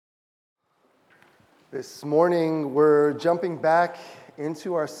This morning, we're jumping back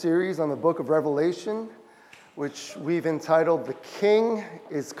into our series on the book of Revelation, which we've entitled, The King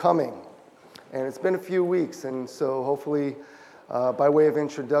is Coming. And it's been a few weeks, and so hopefully, by way of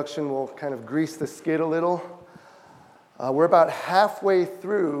introduction, we'll kind of grease the skid a little. We're about halfway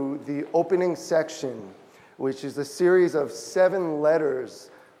through the opening section, which is a series of 7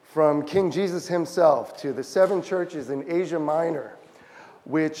 letters from King Jesus himself to the 7 churches in Asia Minor,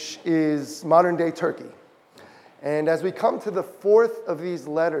 which is modern-day Turkey. And as we come to the 4th of these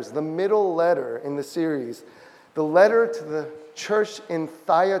letters, the middle letter in the series, the letter to the church in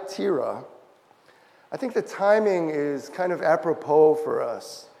Thyatira, I think the timing is kind of apropos for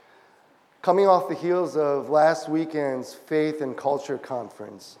us, coming off the heels of last weekend's Faith and Culture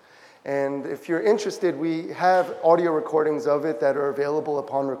Conference. And if you're interested, we have audio recordings of it that are available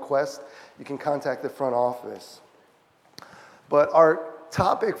upon request. You can contact the front office. But our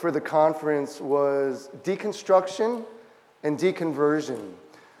topic for the conference was deconstruction and deconversion,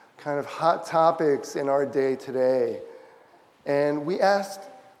 kind of hot topics in our day today. And we asked,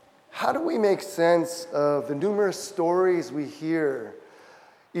 how do we make sense of the numerous stories we hear,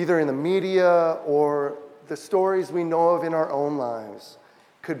 either in the media or the stories we know of in our own lives?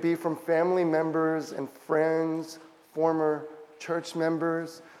 Could be from family members and friends, former church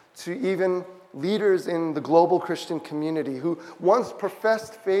members, to even leaders in the global Christian community who once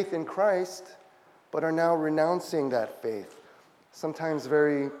professed faith in Christ, but are now renouncing that faith, sometimes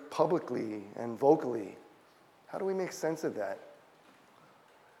very publicly and vocally. How do we make sense of that?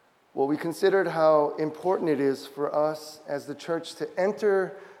 Well, we considered how important it is for us as the church to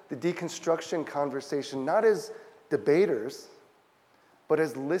enter the deconstruction conversation, not as debaters, but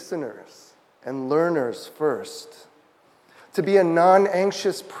as listeners and learners first. To be a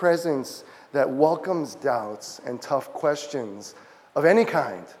non-anxious presence that welcomes doubts and tough questions of any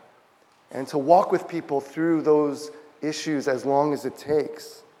kind, and to walk with people through those issues as long as it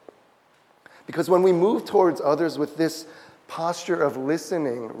takes. Because when we move towards others with this posture of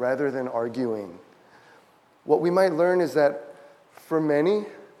listening rather than arguing, what we might learn is that for many,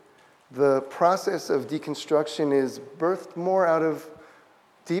 the process of deconstruction is birthed more out of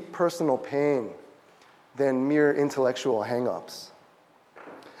deep personal pain than mere intellectual hang-ups.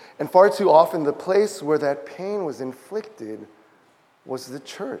 And far too often, the place where that pain was inflicted was the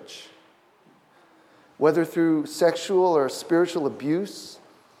church. Whether through sexual or spiritual abuse,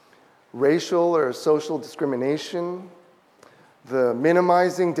 racial or social discrimination, the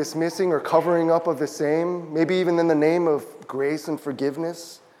minimizing, dismissing, or covering up of the same, maybe even in the name of grace and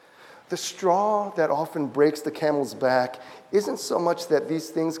forgiveness, the straw that often breaks the camel's back isn't so much that these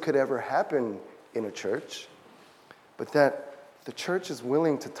things could ever happen in a church, but that the church is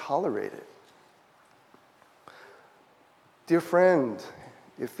willing to tolerate it. Dear friend,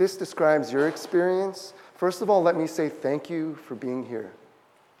 if this describes your experience, first of all, let me say thank you for being here.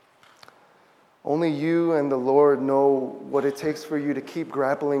 Only you and the Lord know what it takes for you to keep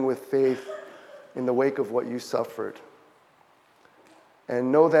grappling with faith in the wake of what you suffered.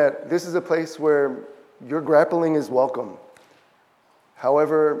 And know that this is a place where your grappling is welcome.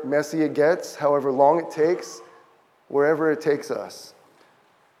 However messy it gets, however long it takes, wherever it takes us.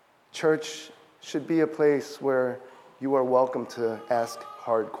 Church should be a place where you are welcome to ask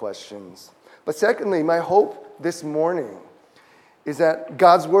hard questions. But secondly, my hope this morning is that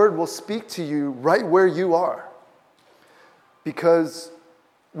God's word will speak to you right where you are. Because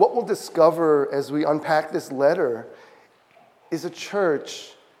what we'll discover as we unpack this letter is a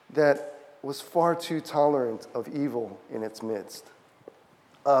church that was far too tolerant of evil in its midst.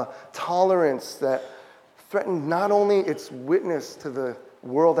 A tolerance that threatened not only its witness to the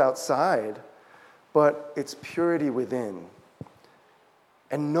world outside, but its purity within.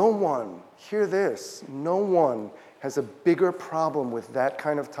 And no one, hear this, no one has a bigger problem with that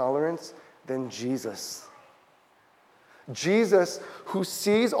kind of tolerance than Jesus. Jesus, who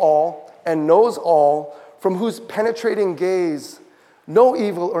sees all and knows all, from whose penetrating gaze no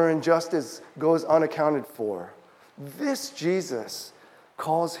evil or injustice goes unaccounted for. This Jesus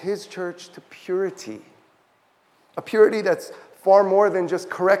calls his church to purity. A purity that's far more than just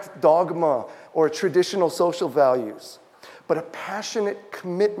correct dogma or traditional social values, but a passionate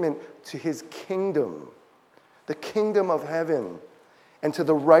commitment to his kingdom, the kingdom of heaven, and to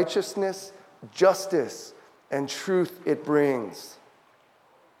the righteousness, justice, and truth it brings.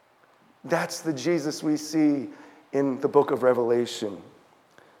 That's the Jesus we see in the book of Revelation.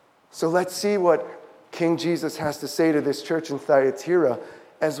 So let's see what King Jesus has to say to this church in Thyatira,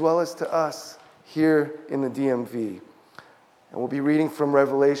 as well as to us here in the DMV. And we'll be reading from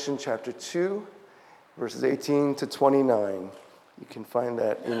Revelation chapter 2, verses 18 to 29. You can find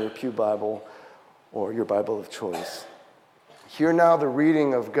that in your Pew Bible. or your Bible of choice. Hear now the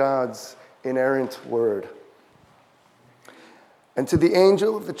reading of God's inerrant word. And to the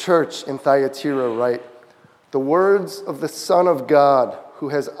angel of the church in Thyatira write, the words of the Son of God, who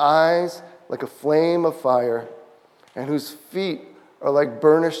has eyes like a flame of fire, and whose feet are like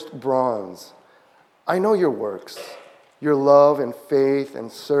burnished bronze. I know your works, your love and faith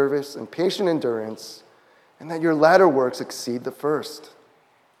and service and patient endurance, and that your latter works exceed the first.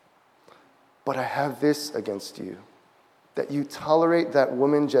 But I have this against you, that you tolerate that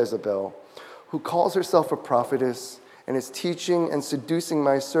woman Jezebel, who calls herself a prophetess and is teaching and seducing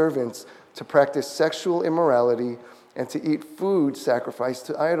my servants to practice sexual immorality and to eat food sacrificed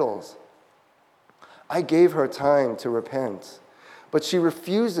to idols. I gave her time to repent, but she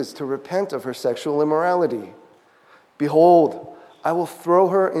refuses to repent of her sexual immorality. Behold, I will throw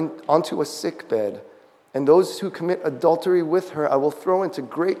her onto a sickbed, and those who commit adultery with her I will throw into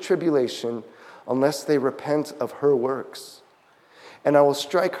great tribulation unless they repent of her works. And I will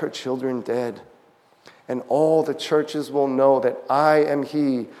strike her children dead. And all the churches will know that I am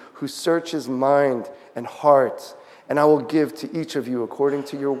he who searches mind and heart, and I will give to each of you according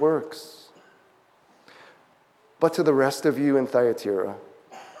to your works. But to the rest of you in Thyatira,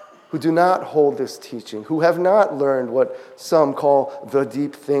 who do not hold this teaching, who have not learned what some call the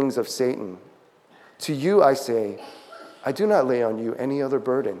deep things of Satan, to you I say, I do not lay on you any other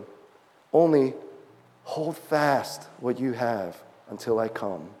burden. Only hold fast what you have until I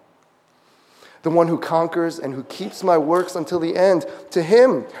come. The one who conquers and who keeps my works until the end, to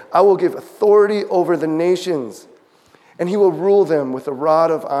him I will give authority over the nations, and he will rule them with a rod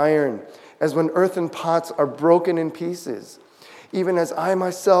of iron, as when earthen pots are broken in pieces, even as I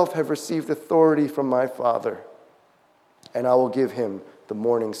myself have received authority from my Father. And I will give him the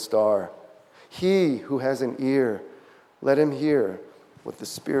morning star. He who has an ear, let him hear what the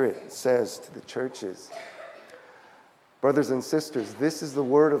Spirit says to the churches. Brothers and sisters, this is the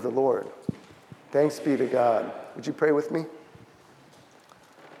word of the Lord. Thanks be to God. Would you pray with me?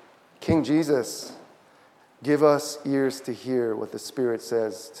 King Jesus, give us ears to hear what the Spirit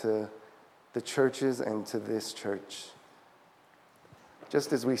says to the churches and to this church.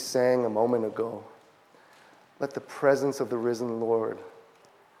 Just as we sang a moment ago, let the presence of the risen Lord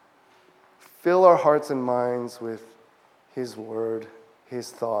fill our hearts and minds with his word, his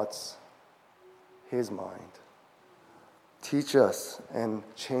thoughts, his mind. Teach us and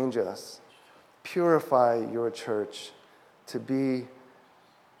change us. Purify your church to be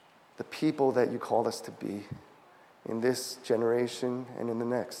the people that you called us to be in this generation and in the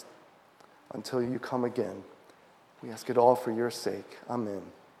next, until you come again. We ask it all for your sake. Amen.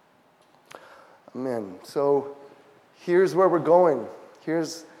 Amen. So here's where we're going.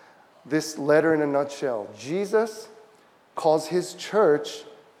 Here's this letter in a nutshell. Jesus calls his church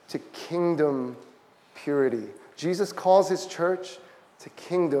to kingdom purity. Jesus calls his church to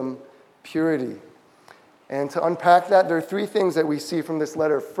kingdom purity. And to unpack that, there are three things that we see from this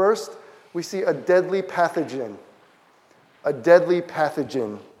letter. First, we see a deadly pathogen. A deadly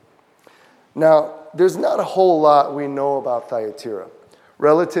pathogen. Now, there's not a whole lot we know about Thyatira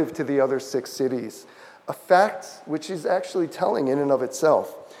relative to the other 6 cities. A fact which is actually telling in and of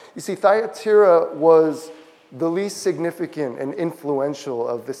itself. You see, Thyatira was the least significant and influential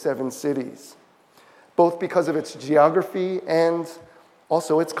of the 7 cities, both because of its geography and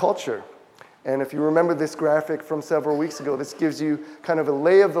also its culture. And if you remember this graphic from several weeks ago, this gives you kind of a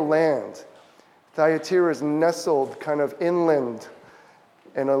lay of the land. Thyatira is nestled kind of inland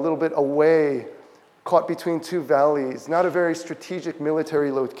and a little bit away, caught between 2 valleys, not a very strategic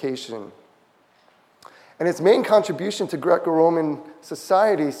military location. And its main contribution to Greco-Roman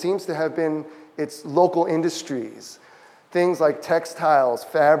society seems to have been its local industries, things like textiles,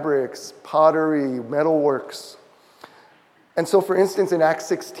 fabrics, pottery, metalworks. And so, for instance, in Acts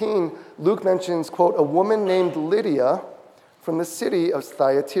 16, Luke mentions, quote, a woman named Lydia from the city of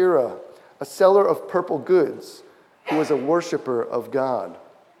Thyatira, a seller of purple goods, who was a worshiper of God.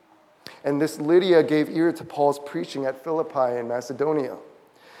 And this Lydia gave ear to Paul's preaching at Philippi in Macedonia.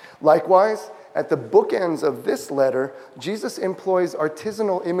 Likewise, at the bookends of this letter, Jesus employs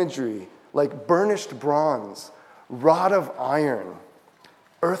artisanal imagery like burnished bronze, rod of iron,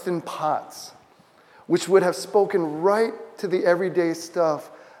 earthen pots, which would have spoken right to the everyday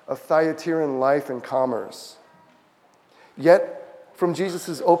stuff of Thyatiran life and commerce. Yet, from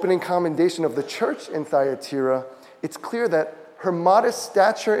Jesus' opening commendation of the church in Thyatira, it's clear that her modest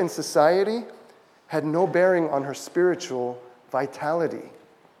stature in society had no bearing on her spiritual vitality.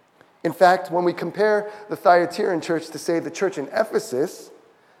 In fact, when we compare the Thyatiran church to, say, the church in Ephesus,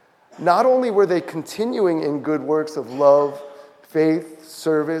 not only were they continuing in good works of love, faith,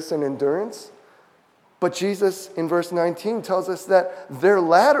 service, and endurance, But Jesus, in verse 19, tells us that their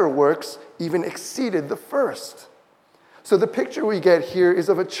latter works even exceeded the first. So the picture we get here is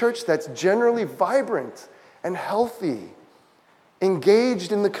of a church that's generally vibrant and healthy,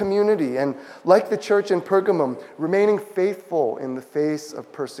 engaged in the community, and like the church in Pergamum, remaining faithful in the face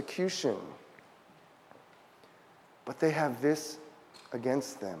of persecution. But they have this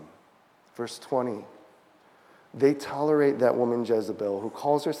against them. Verse 20, they tolerate that woman Jezebel, who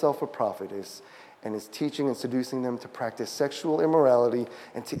calls herself a prophetess and is teaching and seducing them to practice sexual immorality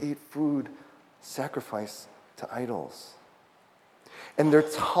and to eat food sacrificed to idols. And their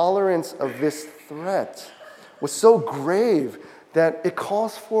tolerance of this threat was so grave that it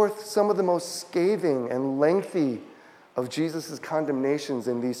calls forth some of the most scathing and lengthy of Jesus' condemnations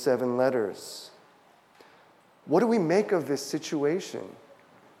in these 7 letters. What do we make of this situation?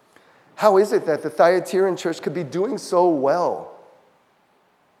 How is it that the Thyatiran church could be doing so well,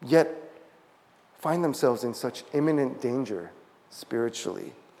 yet find themselves in such imminent danger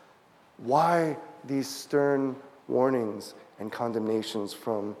spiritually? Why these stern warnings and condemnations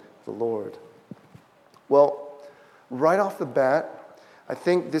from the Lord? Well, right off the bat, I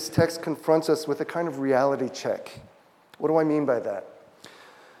think this text confronts us with a kind of reality check. What do I mean by that?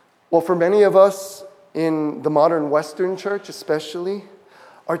 Well, for many of us in the modern Western church especially,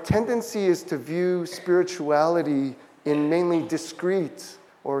 our tendency is to view spirituality in mainly discrete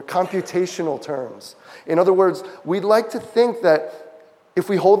or computational terms. In other words, we'd like to think that if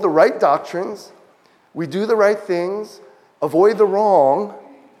we hold the right doctrines, we do the right things, avoid the wrong,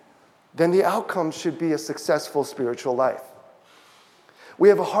 then the outcome should be a successful spiritual life. We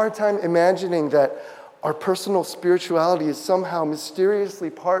have a hard time imagining that our personal spirituality is somehow mysteriously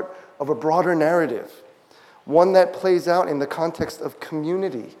part of a broader narrative, one that plays out in the context of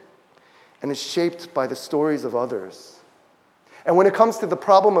community and is shaped by the stories of others. And when it comes to the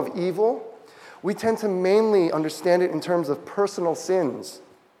problem of evil, we tend to mainly understand it in terms of personal sins,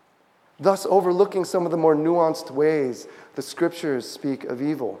 thus overlooking some of the more nuanced ways the scriptures speak of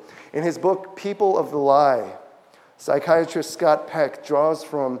evil. In his book, People of the Lie, psychiatrist Scott Peck draws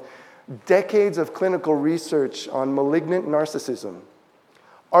from decades of clinical research on malignant narcissism,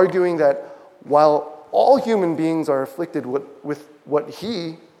 arguing that while all human beings are afflicted with what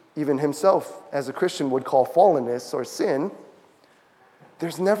he, even himself as a Christian, would call fallenness or sin,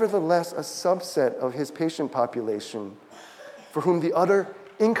 there's nevertheless a subset of his patient population for whom the utter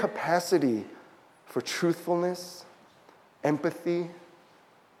incapacity for truthfulness, empathy,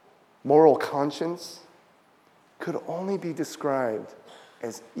 moral conscience could only be described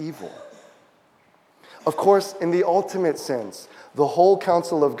as evil. Of course, in the ultimate sense, the whole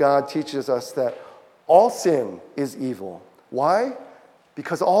counsel of God teaches us that all sin is evil. Why?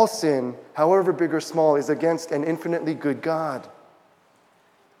 Because all sin, however big or small, is against an infinitely good God.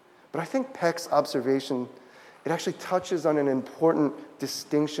 But I think Peck's observation, it actually touches on an important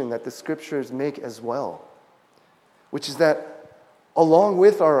distinction that the scriptures make as well, which is that along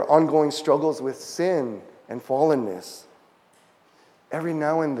with our ongoing struggles with sin and fallenness, every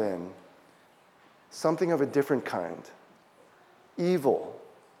now and then, something of a different kind, evil,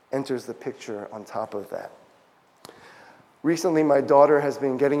 enters the picture on top of that. Recently, my daughter has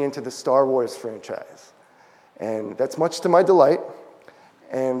been getting into the Star Wars franchise, and that's much to my delight.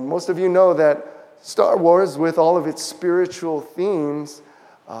 And most of you know that Star Wars, with all of its spiritual themes,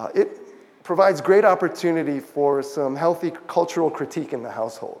 it provides great opportunity for some healthy cultural critique in the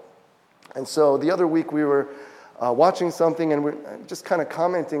household. And so the other week we were watching something and we're just kind of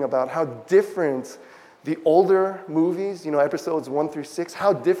commenting about how different the older movies, episodes 1 through 6,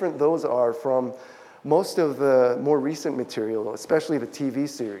 how different those are from most of the more recent material, especially the TV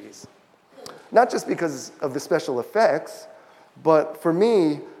series. Not just because of the special effects, but for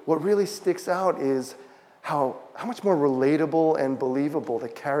me, what really sticks out is how much more relatable and believable the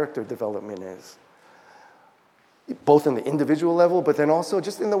character development is, both in the individual level, but then also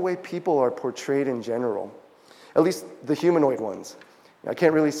just in the way people are portrayed in general, at least the humanoid ones. I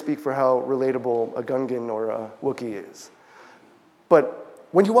can't really speak for how relatable a Gungan or a Wookiee is. But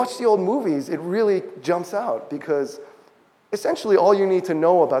when you watch the old movies, it really jumps out because essentially all you need to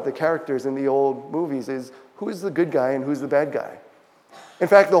know about the characters in the old movies is who's the good guy and who's the bad guy. In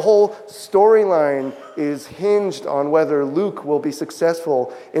fact, the whole storyline is hinged on whether Luke will be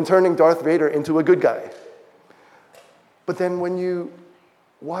successful in turning Darth Vader into a good guy. But then when you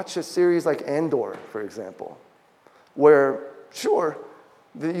watch a series like Andor, for example, where, sure,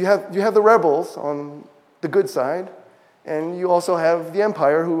 you have the rebels on the good side, and you also have the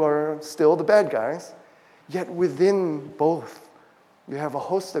Empire, who are still the bad guys, yet within both, you have a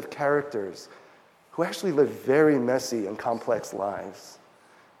host of characters who actually live very messy and complex lives,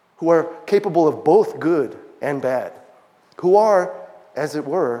 who are capable of both good and bad, who are, as it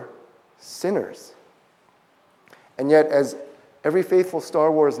were, sinners. And yet, as every faithful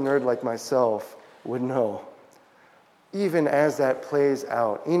Star Wars nerd like myself would know, even as that plays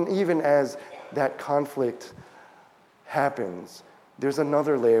out, even as that conflict happens, there's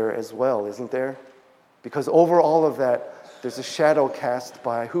another layer as well, isn't there? Because over all of that, there's a shadow cast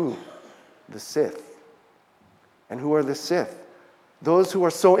by who? The Sith. And who are the Sith? Those who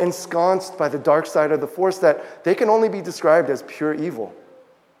are so ensconced by the dark side of the Force that they can only be described as pure evil.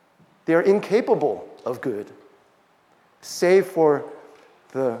 They are incapable of good, save for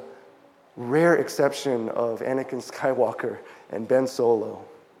the rare exception of Anakin Skywalker and Ben Solo.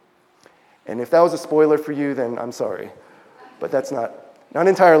 And if that was a spoiler for you, then I'm sorry. But that's not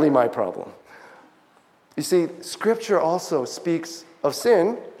entirely my problem. You see, Scripture also speaks of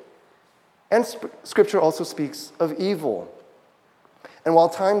sin, and Scripture also speaks of evil. And while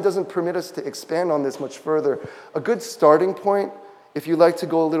time doesn't permit us to expand on this much further, a good starting point, if you'd like to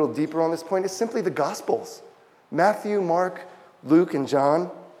go a little deeper on this point, is simply the Gospels. Matthew, Mark, Luke, and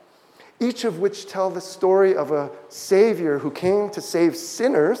John, each of which tell the story of a Savior who came to save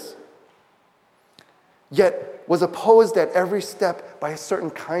sinners, yet was opposed at every step by a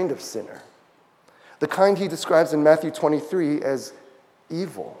certain kind of sinner. The kind he describes in Matthew 23 as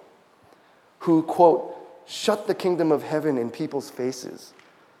evil, who, quote, shut the kingdom of heaven in people's faces,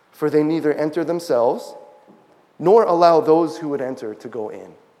 for they neither enter themselves, nor allow those who would enter to go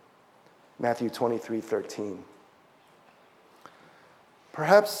in. Matthew 23:13.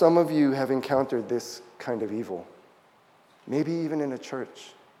 Perhaps some of you have encountered this kind of evil, maybe even in a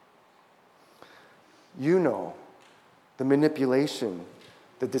church. You know the manipulation,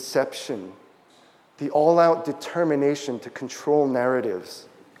 the deception, the all-out determination to control narratives.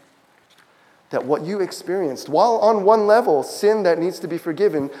 That what you experienced, while on one level, sin that needs to be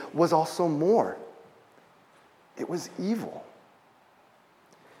forgiven, was also more. It was evil.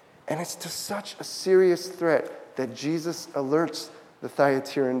 And it's to such a serious threat that Jesus alerts the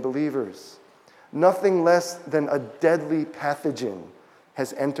Thyatiran believers. Nothing less than a deadly pathogen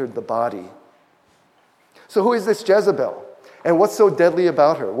has entered the body. So who is this Jezebel? And what's so deadly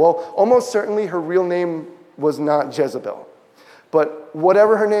about her? Well, almost certainly her real name was not Jezebel. But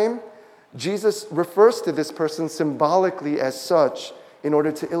whatever her name, Jesus refers to this person symbolically as such in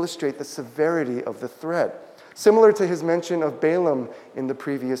order to illustrate the severity of the threat, similar to his mention of Balaam in the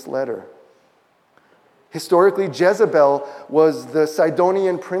previous letter. Historically, Jezebel was the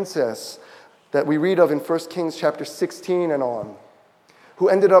Sidonian princess that we read of in 1 Kings chapter 16 and on, who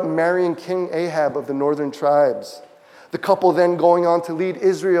ended up marrying King Ahab of the northern tribes. The couple then going on to lead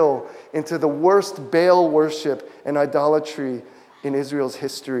Israel into the worst Baal worship and idolatry in Israel's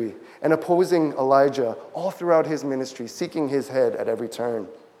history, and opposing Elijah all throughout his ministry, seeking his head at every turn.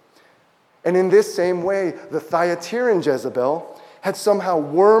 And in this same way, the Thyatiran Jezebel had somehow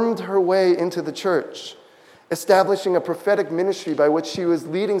wormed her way into the church, establishing a prophetic ministry by which she was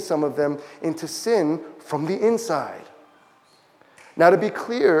leading some of them into sin from the inside. Now, to be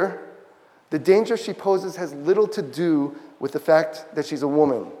clear, the danger she poses has little to do with the fact that she's a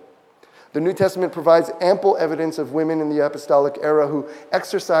woman. The New Testament provides ample evidence of women in the apostolic era who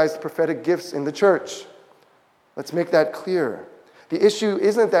exercised prophetic gifts in the church. Let's make that clear. The issue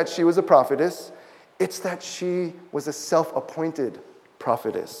isn't that she was a prophetess, it's that she was a self-appointed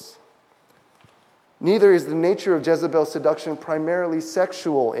prophetess. Neither is the nature of Jezebel's seduction primarily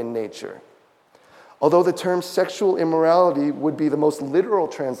sexual in nature. Although the term sexual immorality would be the most literal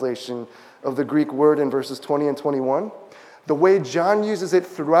translation of the Greek word in verses 20 and 21, the way John uses it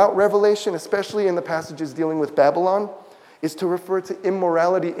throughout Revelation, especially in the passages dealing with Babylon, is to refer to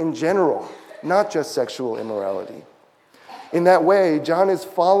immorality in general, not just sexual immorality. In that way, John is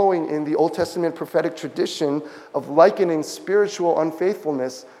following in the Old Testament prophetic tradition of likening spiritual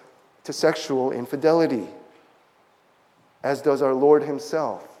unfaithfulness to sexual infidelity, as does our Lord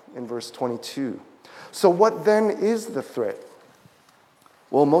himself in verse 22. So what then is the threat?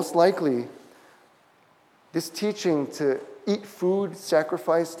 Well, most likely, this teaching to eat food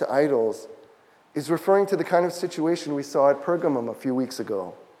sacrificed to idols is referring to the kind of situation we saw at Pergamum a few weeks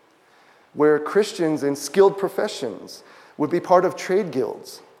ago, where Christians in skilled professions would be part of trade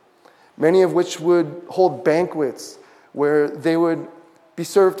guilds, many of which would hold banquets where they would be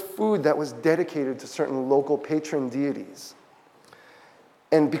served food that was dedicated to certain local patron deities.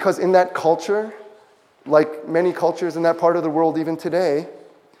 And because in that culture, like many cultures in that part of the world even today,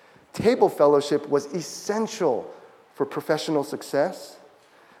 table fellowship was essential for professional success.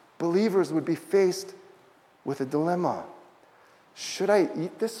 Believers would be faced with a dilemma. Should I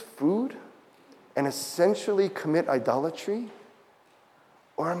eat this food and essentially commit idolatry?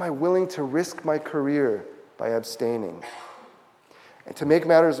 Or am I willing to risk my career by abstaining? And to make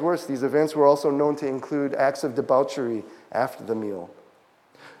matters worse, these events were also known to include acts of debauchery after the meal.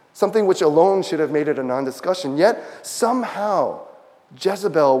 Something which alone should have made it a non-discussion. Yet, somehow,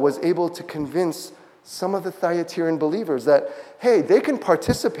 Jezebel was able to convince some of the Thyatiran believers that, hey, they can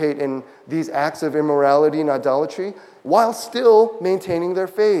participate in these acts of immorality and idolatry while still maintaining their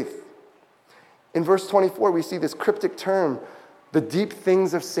faith. In verse 24, we see this cryptic term, the deep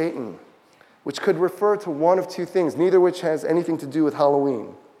things of Satan, which could refer to one of two things, neither which has anything to do with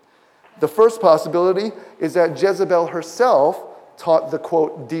Halloween. The first possibility is that Jezebel herself taught the,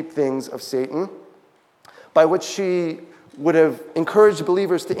 quote, deep things of Satan, by which she would have encouraged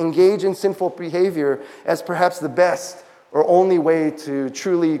believers to engage in sinful behavior as perhaps the best or only way to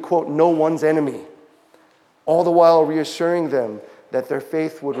truly, quote, know one's enemy, all the while reassuring them that their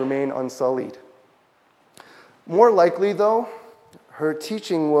faith would remain unsullied. More likely, though, her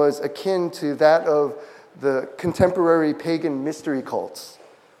teaching was akin to that of the contemporary pagan mystery cults,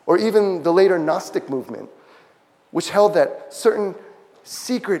 or even the later Gnostic movement, which held that certain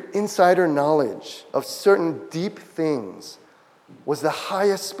secret insider knowledge of certain deep things was the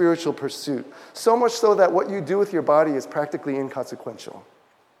highest spiritual pursuit, so much so that what you do with your body is practically inconsequential.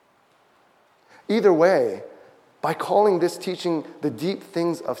 Either way, by calling this teaching the deep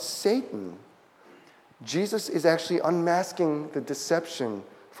things of Satan, Jesus is actually unmasking the deception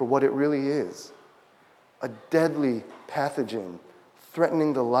for what it really is, a deadly pathogen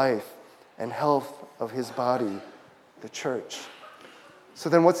threatening the life and health of his body, the church. So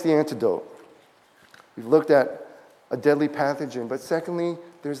then what's the antidote? We've looked at a deadly pathogen, but secondly,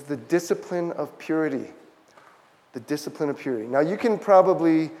 there's the discipline of purity. The discipline of purity. Now, you can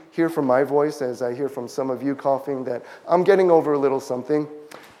probably hear from my voice, as I hear from some of you coughing, that I'm getting over a little something.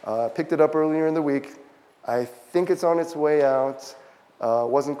 Picked it up earlier in the week. I think it's on its way out.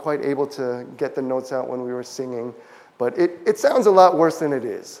 Wasn't quite able to get the notes out when we were singing, but it sounds a lot worse than it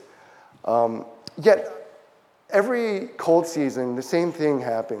is. Yet, every cold season, the same thing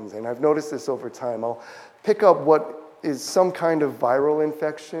happens, and I've noticed this over time. I'll pick up what is some kind of viral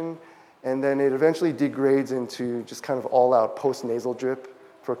infection, and then it eventually degrades into just kind of all-out post-nasal drip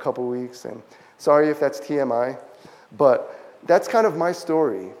for a couple weeks. And sorry if that's TMI, but that's kind of my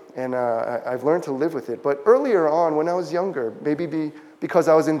story, and I've learned to live with it. But earlier on, when I was younger, maybe because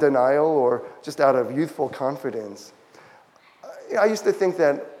I was in denial or just out of youthful confidence, I used to think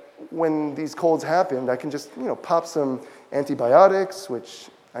that when these colds happened, I can just, pop some antibiotics, which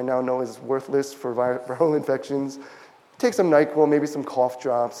I now know is worthless for viral infections, take some NyQuil, maybe some cough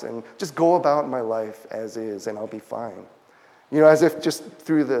drops, and just go about my life as is, and I'll be fine. As if just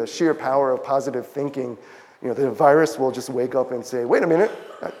through the sheer power of positive thinking, the virus will just wake up and say, wait a minute,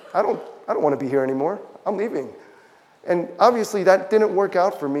 I don't want to be here anymore. I'm leaving. And obviously that didn't work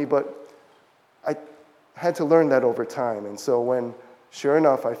out for me, but I had to learn that over time. And so when, sure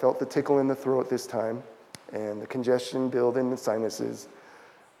enough, I felt the tickle in the throat this time and the congestion build in the sinuses,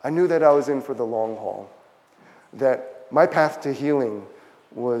 I knew that I was in for the long haul, that my path to healing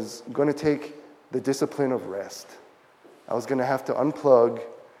was going to take the discipline of rest. I was going to have to unplug,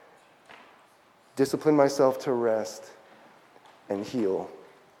 discipline myself to rest, and heal.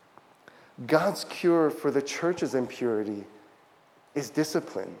 God's cure for the church's impurity is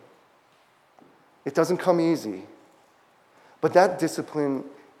discipline. It doesn't come easy. But that discipline,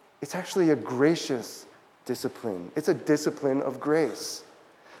 it's actually a gracious discipline. It's a discipline of grace.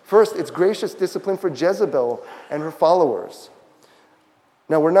 First, it's gracious discipline for Jezebel and her followers.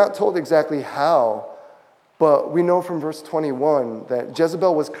 Now, we're not told exactly how, but we know from verse 21 that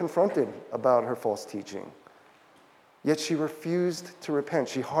Jezebel was confronted about her false teaching. Yet she refused to repent.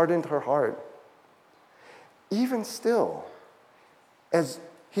 She hardened her heart. Even still, as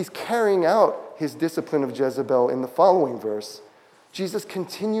he's carrying out his discipline of Jezebel in the following verse, Jesus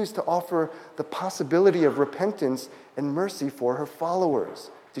continues to offer the possibility of repentance and mercy for her followers.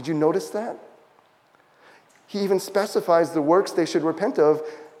 Did you notice that? He even specifies the works they should repent of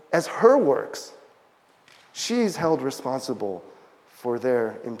as her works. She's held responsible for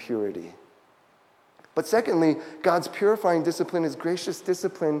their impurity. But secondly, God's purifying discipline is gracious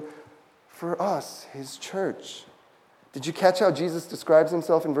discipline for us, his church. Did you catch how Jesus describes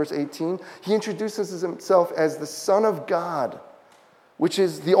himself in verse 18? He introduces himself as the Son of God, which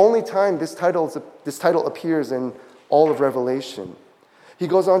is the only time this title appears in all of Revelation. He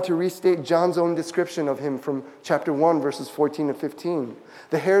goes on to restate John's own description of him from chapter 1, verses 14 and 15.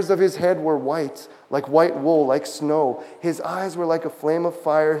 The hairs of his head were white, like white wool, like snow. His eyes were like a flame of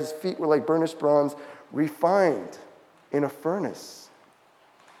fire. His feet were like burnished bronze, refined in a furnace.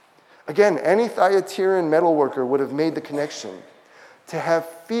 Again, any Thyatiran metalworker would have made the connection. To have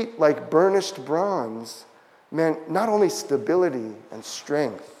feet like burnished bronze meant not only stability and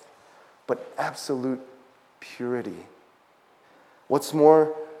strength, but absolute purity. What's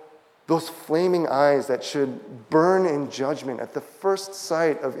more, those flaming eyes that should burn in judgment at the first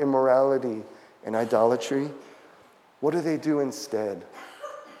sight of immorality and idolatry, what do instead?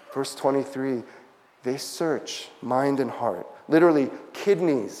 Verse 23, they search mind and heart, literally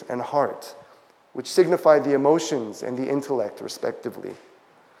kidneys and heart, which signify the emotions and the intellect, respectively.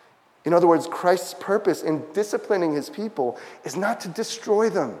 In other words, Christ's purpose in disciplining his people is not to destroy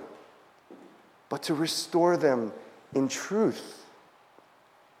them, but to restore them in truth.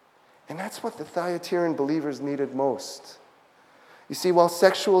 And that's what the Thyatiran believers needed most. You see, while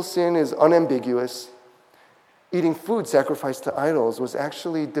sexual sin is unambiguous, eating food sacrificed to idols was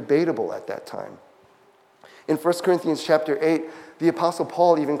actually debatable at that time. In 1 Corinthians chapter 8, the Apostle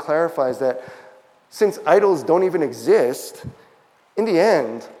Paul even clarifies that since idols don't even exist, in the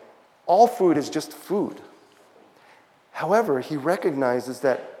end, all food is just food. However, he recognizes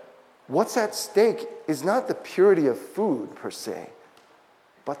that what's at stake is not the purity of food per se,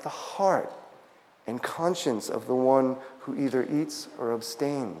 but the heart and conscience of the one who either eats or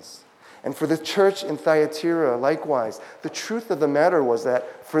abstains. And for the church in Thyatira, likewise, the truth of the matter was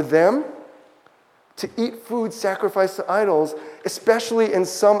that for them, to eat food sacrificed to idols, especially in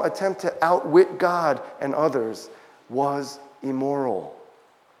some attempt to outwit God and others, was immoral.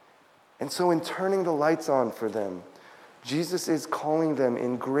 And so in turning the lights on for them, Jesus is calling them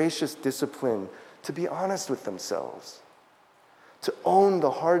in gracious discipline to be honest with themselves, to own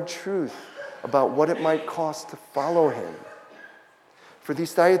the hard truth about what it might cost to follow him. For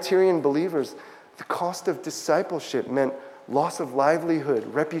these Thyatirian believers, the cost of discipleship meant loss of livelihood,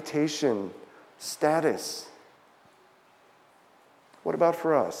 reputation, status. What about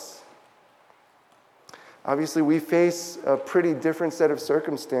for us? Obviously, we face a pretty different set of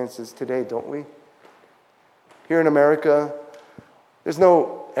circumstances today, don't we? Here in America, there's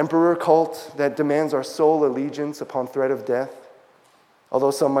no emperor cult that demands our sole allegiance upon threat of death, although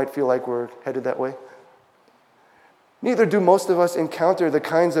some might feel like we're headed that way. Neither do most of us encounter the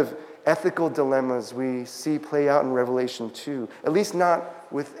kinds of ethical dilemmas we see play out in Revelation 2, at least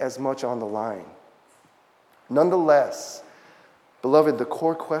not with as much on the line. Nonetheless, beloved, the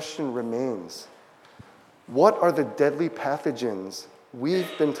core question remains: what are the deadly pathogens we've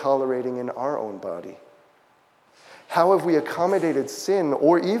been tolerating in our own body? How have we accommodated sin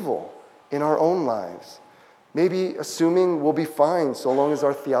or evil in our own lives? Maybe assuming we'll be fine so long as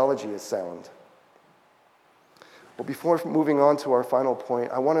our theology is sound. Well, before moving on to our final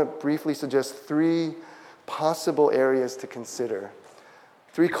point, I want to briefly suggest three possible areas to consider.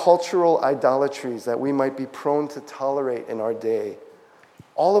 Three cultural idolatries that we might be prone to tolerate in our day,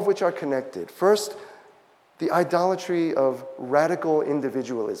 all of which are connected. First, the idolatry of radical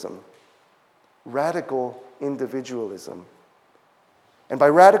individualism. Radical individualism. And by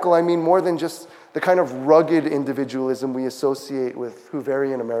radical, I mean more than just the kind of rugged individualism we associate with who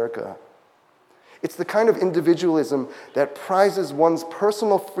vary in America. It's the kind of individualism that prizes one's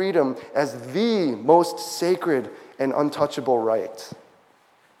personal freedom as the most sacred and untouchable right.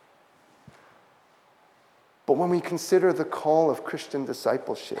 But when we consider the call of Christian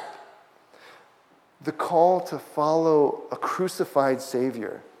discipleship, the call to follow a crucified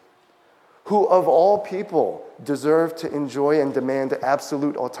Savior, who of all people deserve to enjoy and demand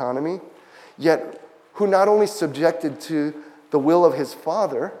absolute autonomy, yet who not only subjected to the will of his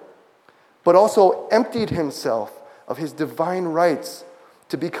Father, but also emptied himself of his divine rights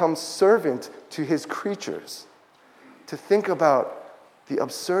to become servant to his creatures. To think about the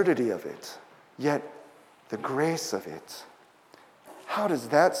absurdity of it, yet the grace of it. How does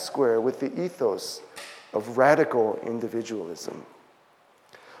that square with the ethos of radical individualism?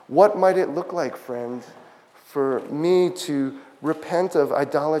 What might it look like, friend, for me to repent of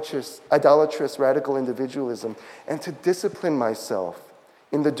idolatrous radical individualism and to discipline myself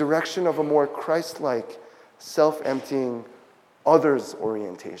in the direction of a more Christ-like, self-emptying, others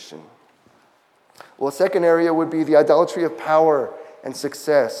orientation? Well, a second area would be the idolatry of power and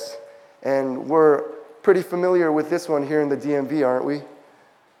success. And we're pretty familiar with this one here in the DMV, aren't we?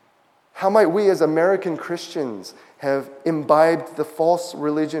 How might we as American Christians have imbibed the false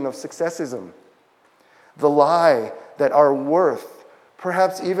religion of successism? The lie that our worth,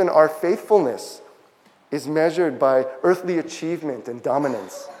 perhaps even our faithfulness, is measured by earthly achievement and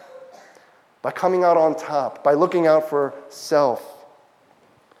dominance, by coming out on top, by looking out for self.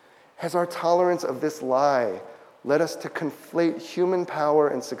 Has our tolerance of this lie led us to conflate human power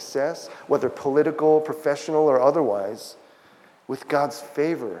and success, whether political, professional, or otherwise, with God's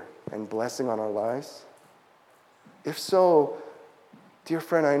favor and blessing on our lives? If so, Dear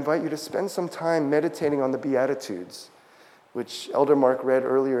friend, I invite you to spend some time meditating on the Beatitudes, which Elder Mark read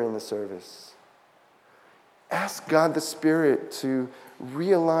earlier in the service. Ask God the Spirit to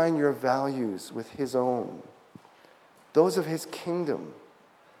realign your values with His own, those of His kingdom,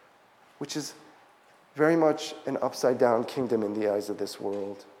 which is very much an upside-down kingdom in the eyes of this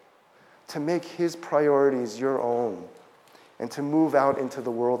world, to make His priorities your own and to move out into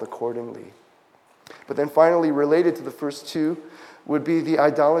the world accordingly. But then finally, related to the first two, would be the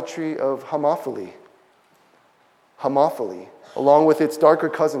idolatry of homophily. Homophily, along with its darker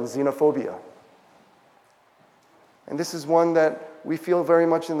cousin, xenophobia. And this is one that we feel very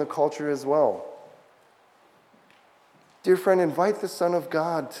much in the culture as well. Dear friend, invite the Son of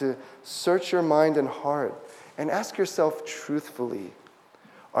God to search your mind and heart and ask yourself truthfully,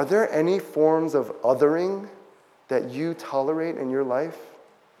 are there any forms of othering that you tolerate in your life?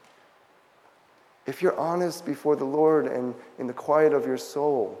 If you're honest before the Lord and in the quiet of your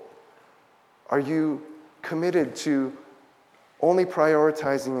soul, are you committed to only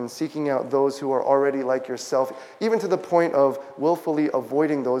prioritizing and seeking out those who are already like yourself, even to the point of willfully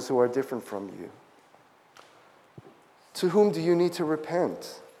avoiding those who are different from you? To whom do you need to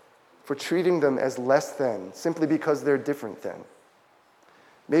repent for treating them as less than, simply because they're different than?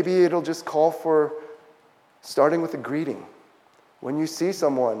 Maybe it'll just call for starting with a greeting. When you see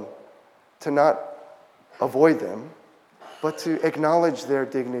someone, to not avoid them, but to acknowledge their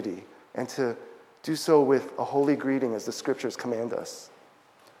dignity and to do so with a holy greeting as the scriptures command us.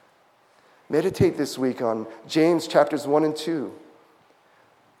 Meditate this week on James chapters 1 and 2.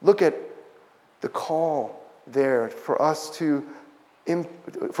 Look at the call there for us to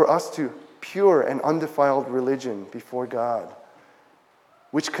pure and undefiled religion before God,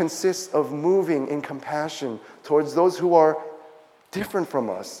 which consists of moving in compassion towards those who are different from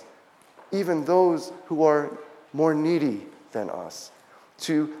us, even those who are more needy than us,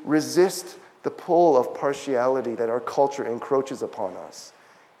 to resist the pull of partiality that our culture encroaches upon us,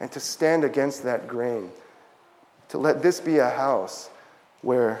 and to stand against that grain, to let this be a house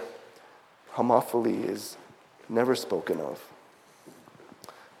where homophily is never spoken of.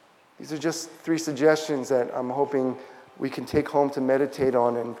 These are just 3 suggestions that I'm hoping we can take home to meditate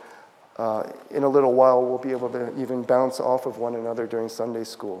on, and in a little while we'll be able to even bounce off of one another during Sunday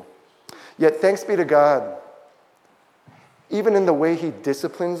school. Yet thanks be to God, even in the way He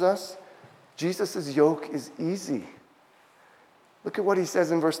disciplines us, Jesus' yoke is easy. Look at what He says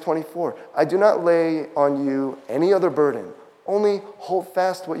in verse 24. I do not lay on you any other burden, only hold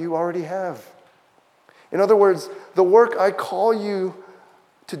fast what you already have. In other words, the work I call you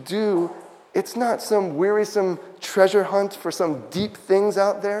to do, it's not some wearisome treasure hunt for some deep things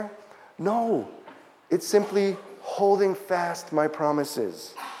out there. No, it's simply holding fast my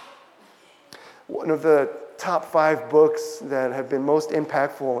promises. One of the top 5 books that have been most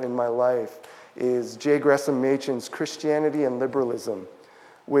impactful in my life is J. Gresham Machen's Christianity and Liberalism,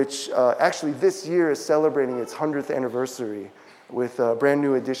 which actually this year is celebrating its 100th anniversary with a brand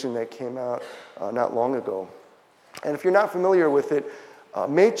new edition that came out not long ago. And if you're not familiar with it,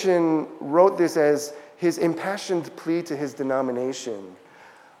 Machen wrote this as his impassioned plea to his denomination,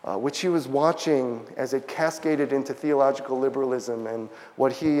 which he was watching as it cascaded into theological liberalism and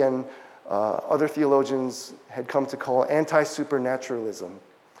what he and other theologians had come to call anti-supernaturalism.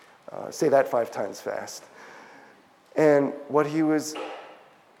 Say that 5 times fast. And what he was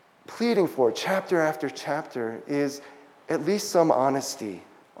pleading for, chapter after chapter, is at least some honesty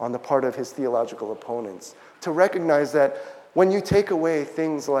on the part of his theological opponents, to recognize that when you take away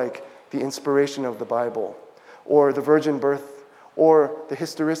things like the inspiration of the Bible, or the virgin birth, or the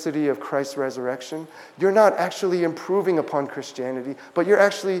historicity of Christ's resurrection, you're not actually improving upon Christianity, but you're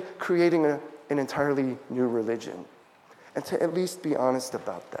actually creating an entirely new religion. And to at least be honest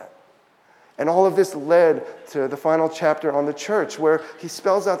about that. And all of this led to the final chapter on the church, where he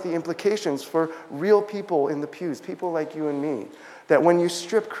spells out the implications for real people in the pews, people like you and me, that when you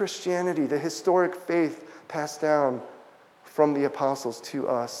strip Christianity, the historic faith passed down from the apostles to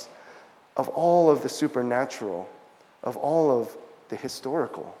us, of all of the supernatural, of all of the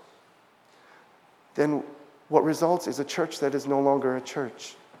historical, then what results is a church that is no longer a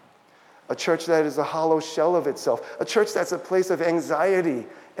church that is a hollow shell of itself, a church that's a place of anxiety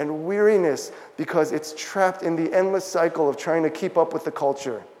and weariness because it's trapped in the endless cycle of trying to keep up with the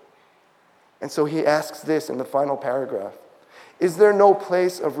culture. And so he asks this in the final paragraph: is there no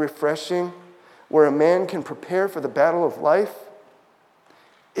place of refreshing where a man can prepare for the battle of life?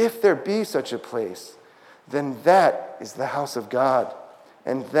 If there be such a place, then that is the house of God,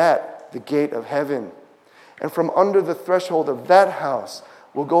 and that the gate of heaven. And from under the threshold of that house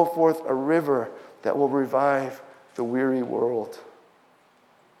will go forth a river that will revive the weary world.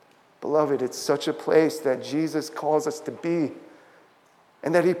 Beloved, it's such a place that Jesus calls us to be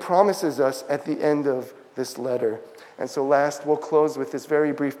and that he promises us at the end of this letter. And so last, we'll close with this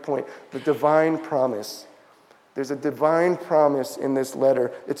very brief point, the divine promise. There's a divine promise in this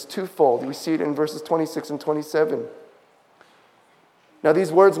letter. It's twofold. We see it in verses 26 and 27. Now,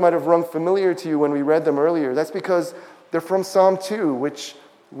 these words might have rung familiar to you when we read them earlier. That's because they're from Psalm 2, which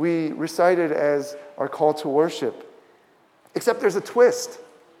we recited as our call to worship. Except there's a twist,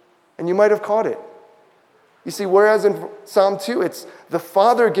 and you might have caught it. You see, whereas in Psalm 2, it's the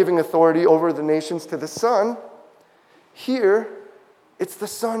Father giving authority over the nations to the Son, here, it's the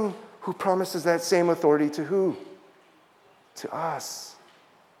Son who promises that same authority to who? To us.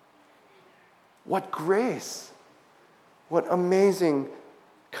 What grace! What amazing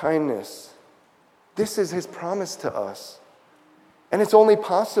kindness. This is his promise to us. And it's only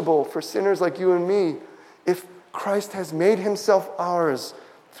possible for sinners like you and me if Christ has made himself ours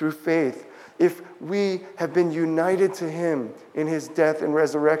through faith. If we have been united to him in his death and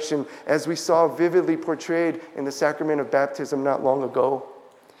resurrection, as we saw vividly portrayed in the sacrament of baptism not long ago,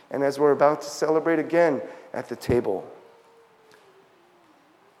 and as we're about to celebrate again at the table.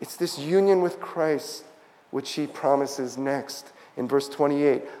 It's this union with Christ which he promises next. In verse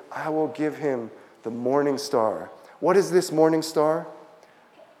 28, I will give him the morning star. What is this morning star?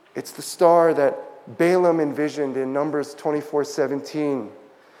 It's the star that Balaam envisioned in Numbers 24:17,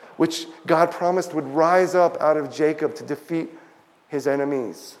 which God promised would rise up out of Jacob to defeat his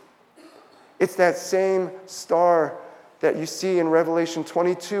enemies. It's that same star that you see in Revelation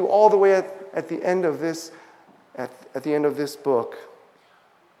 22, all the way at the end of this book.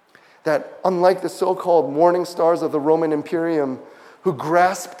 That unlike the so-called morning stars of the Roman Imperium, who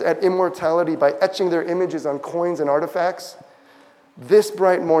grasped at immortality by etching their images on coins and artifacts, this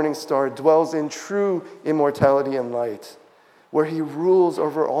bright morning star dwells in true immortality and light, where he rules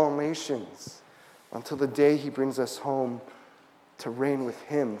over all nations until the day he brings us home to reign with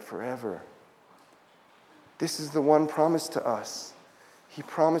him forever. This is the one promise to us. He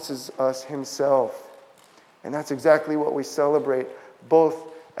promises us himself. And that's exactly what we celebrate both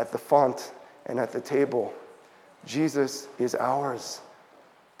at the font and at the table. Jesus is ours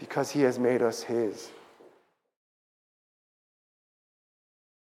because he has made us his.